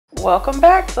Welcome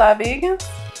back, Fly Vegans.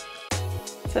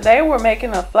 Today we're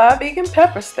making a Fly Vegan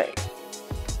pepper steak.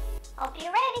 Hope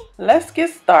you're ready. Let's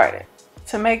get started.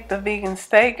 To make the vegan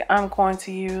steak, I'm going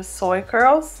to use soy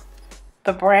curls.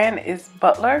 The brand is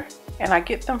Butler and I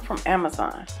get them from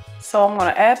Amazon. So I'm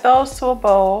going to add those to a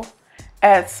bowl,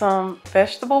 add some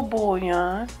vegetable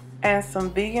bouillon and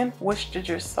some vegan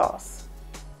Worcestershire sauce.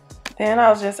 Then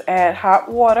I'll just add hot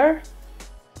water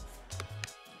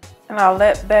and I'll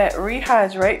let that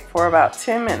rehydrate for about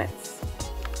 10 minutes.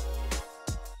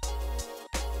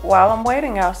 While I'm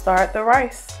waiting, I'll start the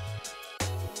rice.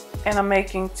 And I'm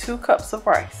making 2 cups of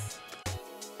rice.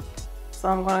 So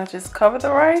I'm going to just cover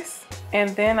the rice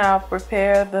and then I'll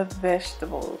prepare the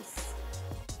vegetables.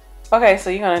 Okay, so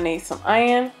you're going to need some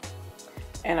onion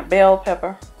and a bell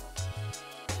pepper.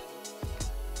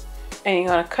 And you're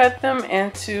going to cut them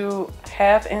into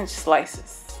 1/2-inch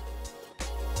slices.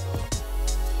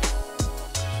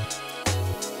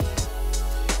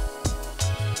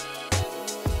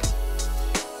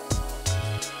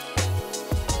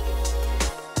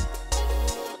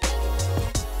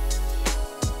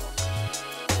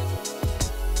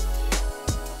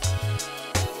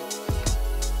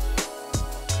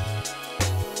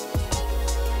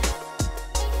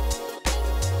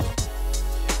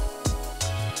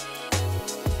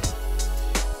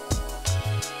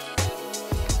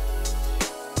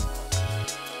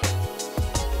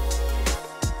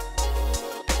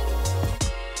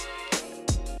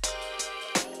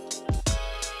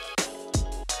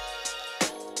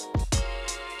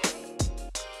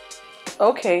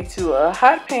 Okay, to a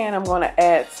hot pan, I'm going to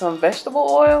add some vegetable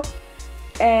oil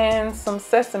and some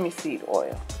sesame seed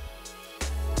oil.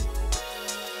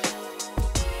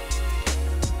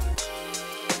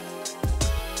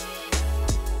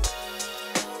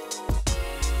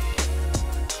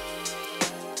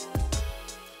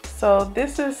 So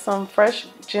this is some fresh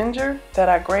ginger that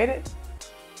I grated,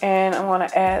 and I'm going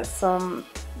to add some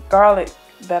garlic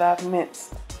that I've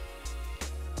minced.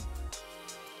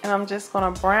 And I'm just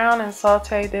going to brown and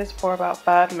saute this for about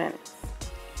 5 minutes.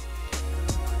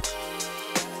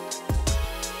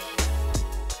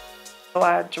 So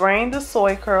I drained the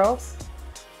soy curls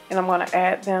and I'm going to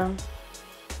add them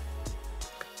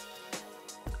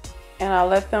and I'll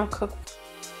let them cook.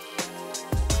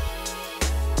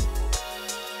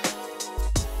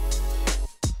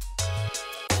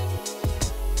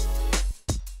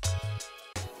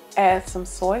 Add some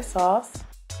soy sauce.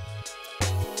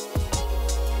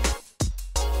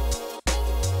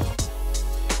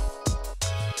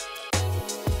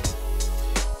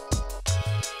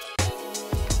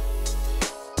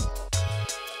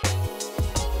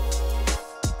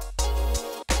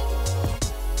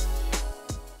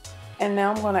 And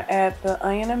now I'm going to add the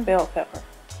onion and bell pepper.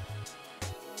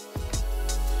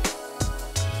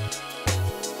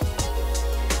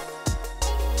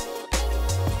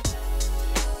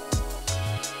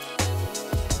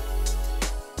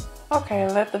 Okay,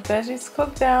 let the veggies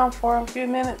cook down for a few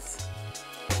minutes.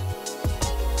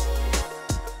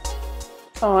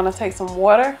 So I'm going to take some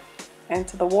water, and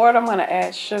to the water I'm going to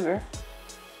add sugar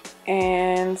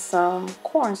and some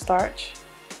cornstarch,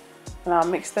 and I'll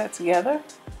mix that together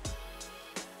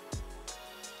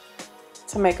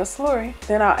to make a slurry.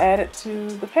 Then I'll add it to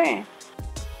the pan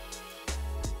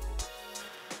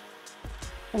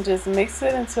and just mix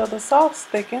it until the sauce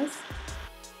thickens.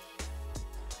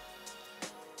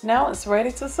 Now it's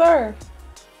ready to serve.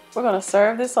 We're going to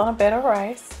serve this on a bed of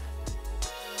rice.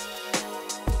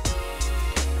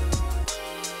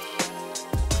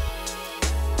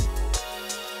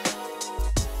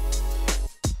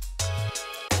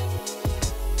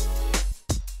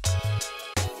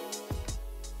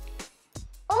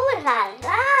 Ooh la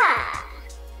la!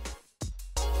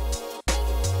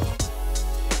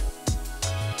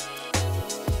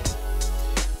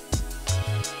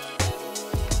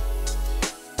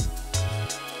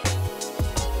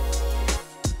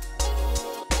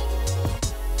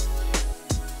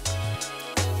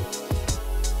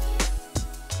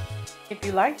 If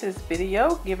you like this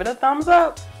video, give it a thumbs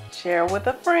up, share with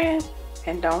a friend,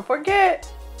 and don't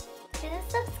forget To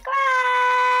subscribe.